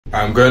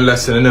I'm going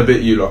lesson in a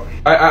bit, you lot.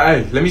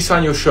 Hey, let me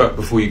sign your shirt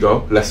before you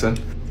go, lesson.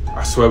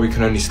 I swear we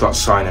can only start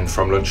signing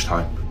from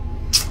lunchtime.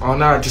 Oh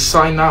no, just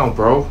sign now,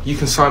 bro. You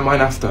can sign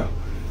mine after.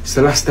 It's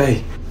the last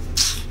day.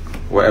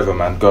 Whatever,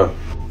 man, go.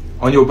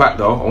 On your back,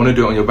 though. I want to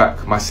do it on your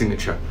back, my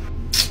signature.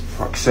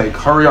 Fuck's sake,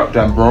 hurry up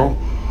then, bro.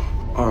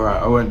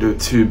 Alright, I won't do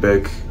it too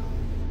big.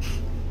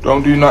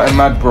 Don't do nothing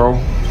mad, bro.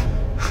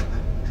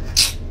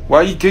 Why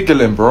are you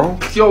giggling, bro?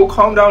 Yo,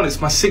 calm down, it's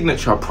my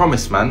signature, I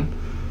promise, man.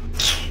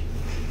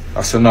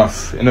 That's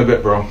enough. In a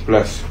bit, bro.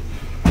 Bless.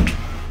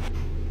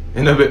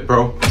 In a bit,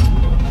 bro.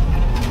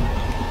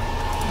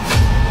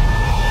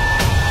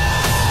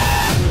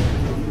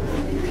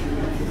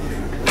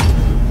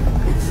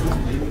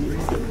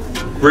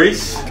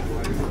 Reese?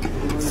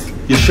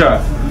 Your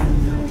shirt.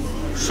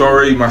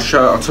 Sorry, my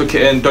shirt. I took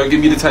it in. Don't give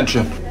me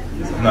detention.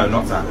 No,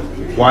 not that.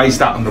 Why is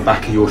that on the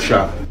back of your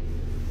shirt?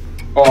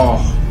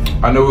 Oh,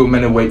 I know we were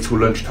meant to wait till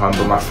lunchtime,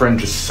 but my friend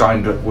just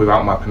signed it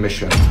without my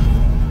permission.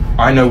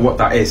 I know what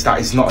that is. That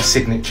is not a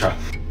signature.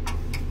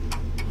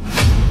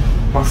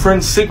 My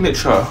friend's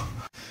signature.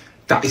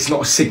 That is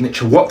not a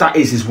signature. What that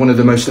is one of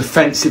the most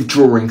offensive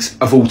drawings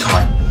of all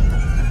time.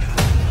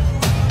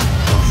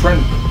 My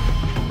friend.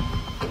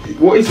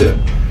 What is it?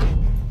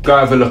 Go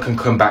have a look and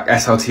come back.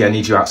 SLT, I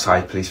need you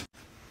outside, please.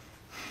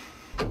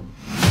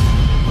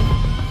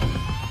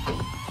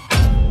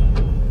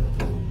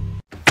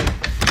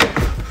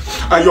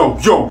 Hey,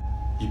 yo.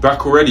 You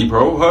back already,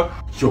 bro, huh?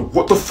 Yo,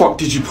 what the fuck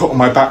did you put on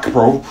my back,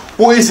 bro?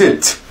 What is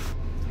it?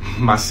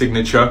 My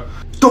signature.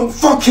 Don't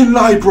fucking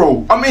lie,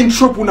 bro. I'm in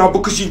trouble now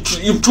because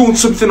you've drawn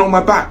something on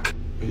my back.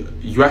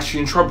 You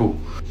actually in trouble?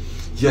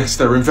 Yes,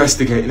 they're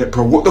investigating it,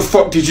 bro. What the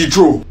fuck did you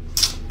draw?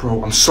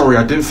 Bro, I'm sorry.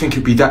 I didn't think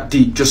it'd be that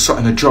deep. Just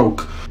something a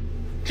joke.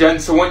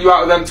 Gents, I want you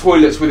out of them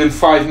toilets within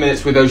 5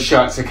 minutes with those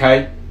shirts,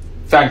 okay?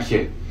 Thank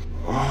you.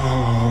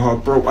 Oh,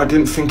 bro, I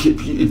didn't think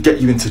it'd get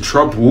you into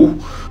trouble.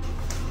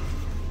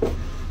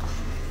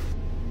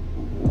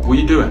 What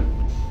are you doing?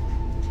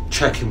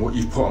 Checking what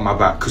you've put on my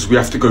back, because we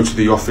have to go to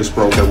the office,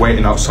 bro. They're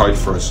waiting outside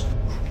for us.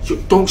 Yo,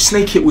 don't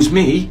snake it was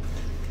me.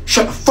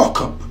 Shut the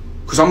fuck up,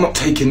 because I'm not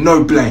taking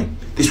no blame.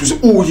 This was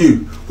all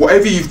you.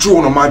 Whatever you've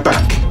drawn on my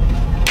back.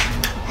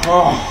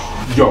 Oh,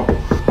 yo.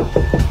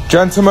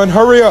 Gentlemen,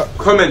 hurry up.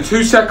 Come in,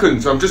 2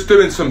 seconds. I'm just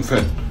doing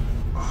something.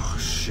 Oh,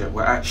 shit,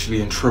 we're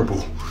actually in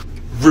trouble.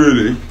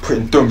 Really?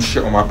 Putting dumb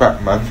shit on my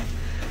back, man.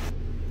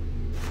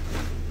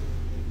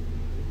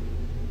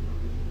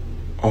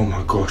 Oh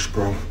my gosh,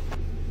 bro.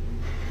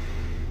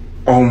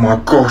 Oh my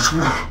gosh.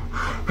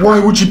 Why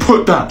would you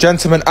put that?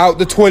 Gentlemen, out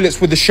the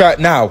toilets with the shirt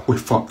now. We're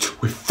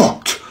fucked. We're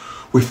fucked.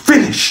 We're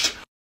finished.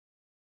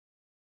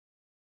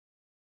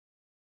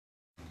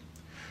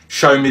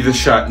 Show me the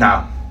shirt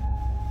now.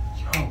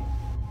 Yo.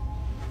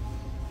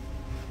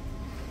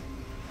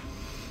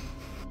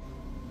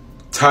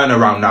 Turn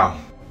around now.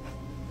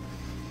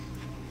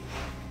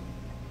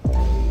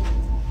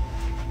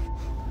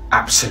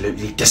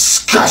 Absolutely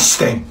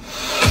disgusting.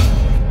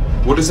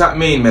 What does that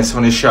mean, miss,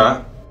 on his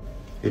shirt?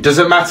 It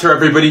doesn't matter,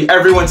 everybody.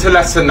 Everyone to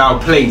lesson now,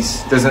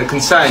 please. Doesn't it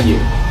concern you?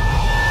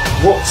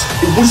 What?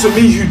 It wasn't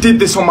me who did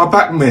this on my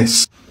back,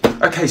 miss.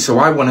 Okay, so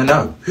I want to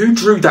know. Who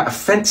drew that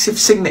offensive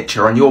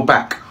signature on your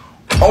back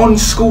on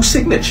school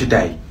signature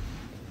day?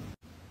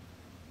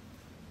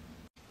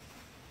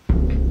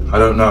 I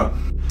don't know.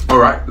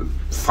 Alright,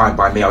 fine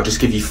by me. I'll just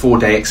give you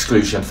 4-day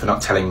exclusion for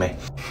not telling me.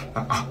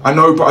 I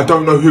know, but I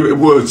don't know who it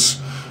was.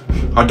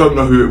 I don't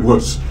know who it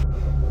was.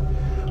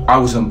 I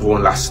wasn't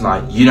born last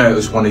night. You know it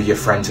was one of your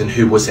friends, and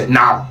who was it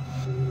now?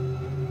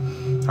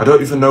 I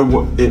don't even know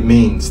what it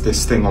means,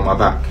 this thing on my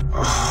back.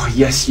 Oh,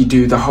 yes you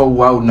do. The whole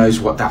world knows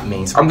what that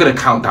means. I'm going to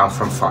count down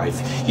from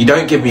 5. You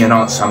don't give me an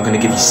answer, I'm going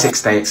to give you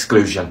 6-day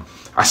exclusion.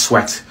 I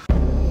sweat.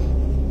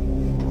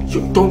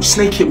 Yo, don't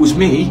snake it was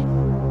me.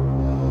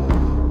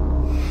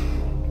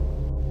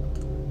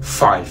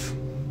 5,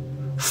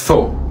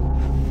 4,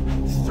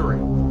 3,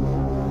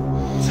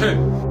 2,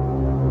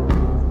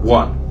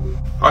 1.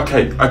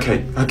 Okay.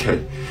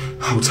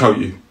 I'll tell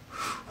you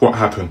what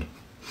happened.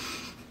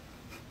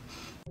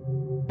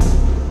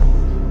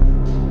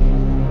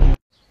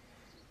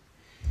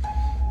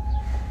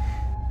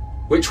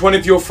 Which one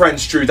of your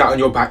friends drew that on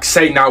your back?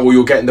 Say now or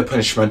you're getting the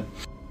punishment.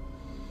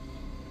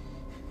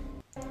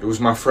 It was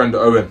my friend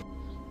Owen.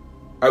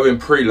 Owen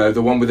Prelo,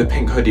 the one with the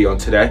pink hoodie on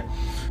today.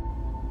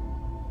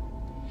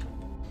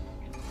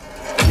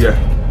 Yeah,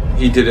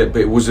 he did it,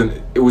 but it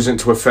wasn't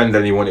to offend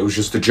anyone, it was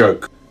just a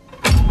joke.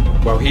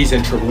 Well, he's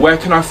in trouble. Where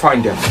can I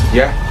find him?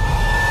 Yeah?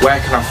 Where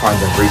can I find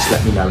him, Reese?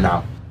 Let me know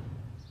now.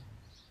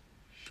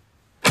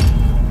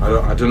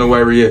 I don't know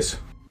where he is.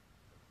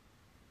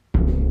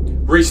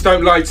 Reese,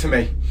 don't lie to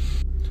me.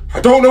 I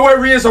don't know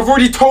where he is. I've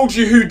already told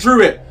you who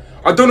drew it.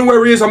 I don't know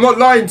where he is. I'm not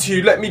lying to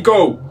you. Let me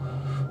go.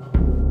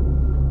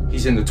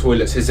 He's in the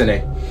toilets, isn't he?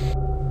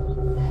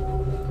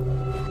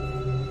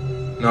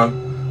 No.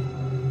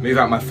 Move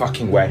out my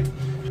fucking way.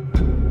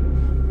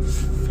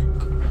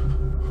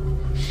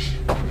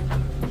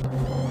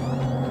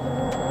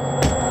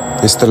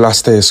 It's the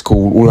last day of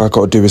school. All I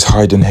gotta do is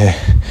hide in here,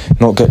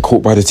 not get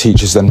caught by the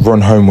teachers, then run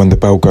home when the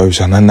bell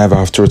goes, and I never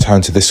have to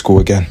return to this school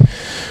again.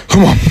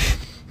 Come on.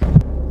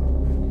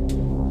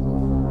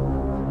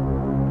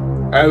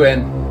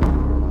 Owen.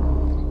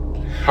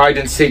 Hide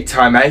and seek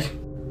time, eh?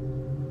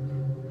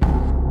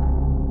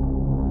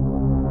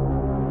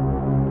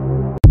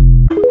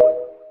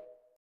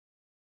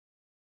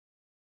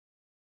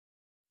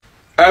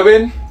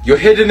 Owen, you're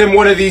hidden in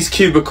one of these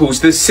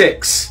cubicles. There's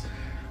 6.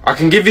 I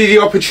can give you the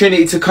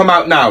opportunity to come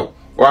out now,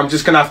 or I'm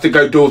just gonna have to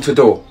go door to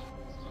door.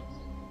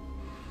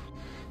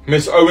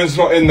 Miss Owen's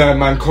not in there,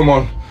 man. Come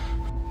on.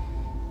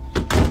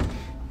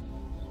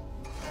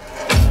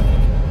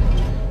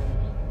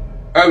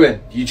 Owen,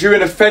 you drew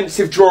an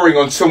offensive drawing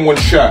on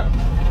someone's shirt.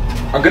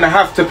 I'm gonna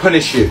have to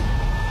punish you.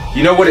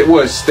 You know what it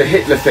was? The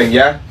Hitler thing,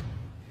 yeah?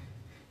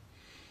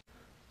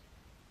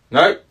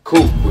 No?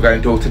 Cool. We're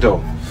going door to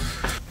door.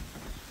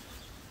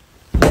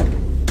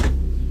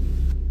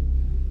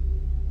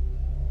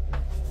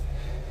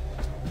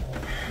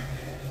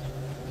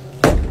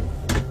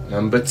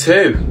 Number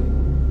 2.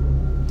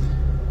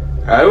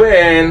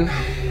 Owen.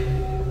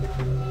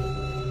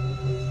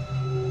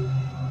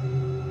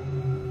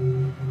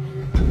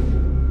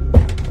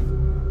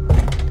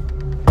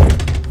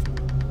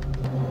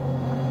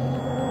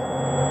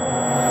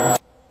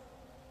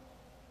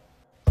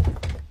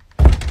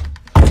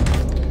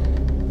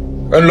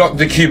 Unlock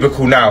the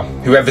cubicle now,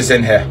 whoever's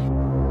in here.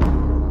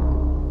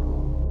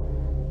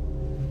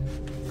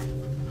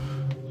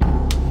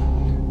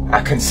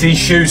 I can see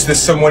shoes,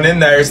 there's someone in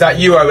there. Is that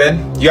you,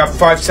 Owen? You have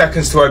 5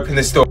 seconds to open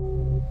this door.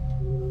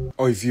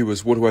 Oi,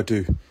 viewers, what do I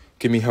do?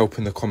 Give me help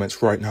in the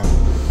comments right now.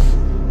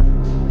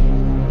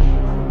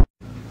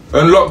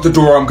 Unlock the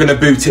door, I'm gonna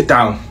boot it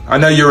down. I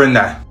know you're in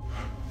there.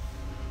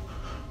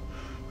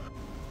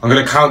 I'm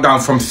gonna count down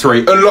from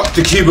 3. Unlock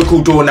the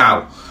cubicle door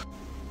now.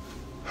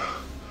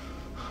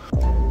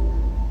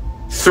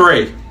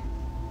 3,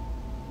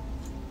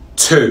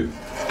 2,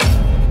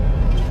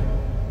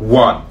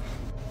 1.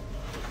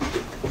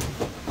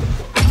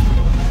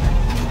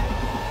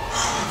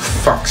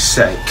 Fuck's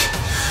sake.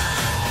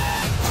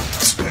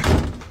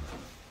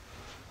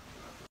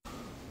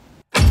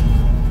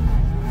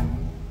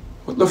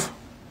 What the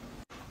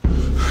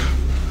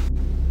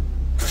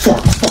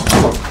fuck.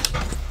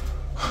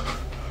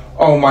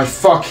 Oh my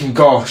fucking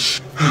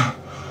gosh.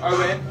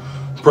 Owen.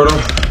 Brother,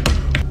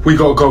 we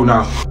gotta go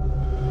now.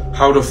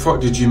 How the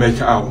fuck did you make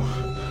it out?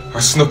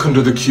 I snuck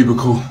under the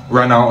cubicle,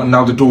 ran out, and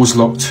now the door's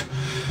locked.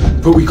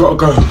 But we gotta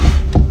go.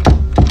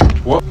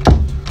 What?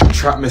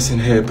 Trap missing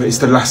here, but it's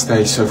the last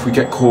day, so if we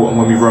get caught and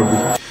when we run,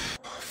 we...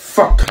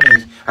 Fuck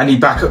me. I need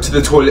back up to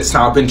the toilets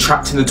now. I've been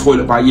trapped in the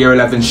toilet by year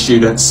 11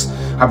 students.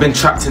 I've been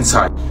trapped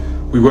inside.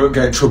 We won't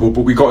get in trouble,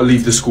 but we gotta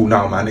leave the school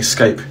now, man.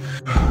 Escape.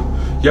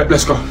 Yep,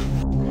 let's go.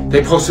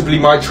 They possibly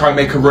might try and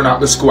make a run out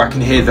the school. I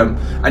can hear them.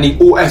 I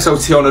need all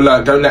SLT on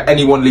alert. Don't let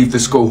anyone leave the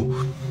school.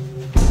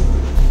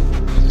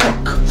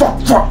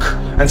 Fuck.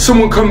 And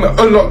someone come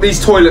unlock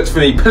these toilets for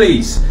me,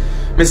 please.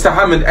 Mr.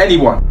 Hammond,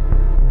 anyone.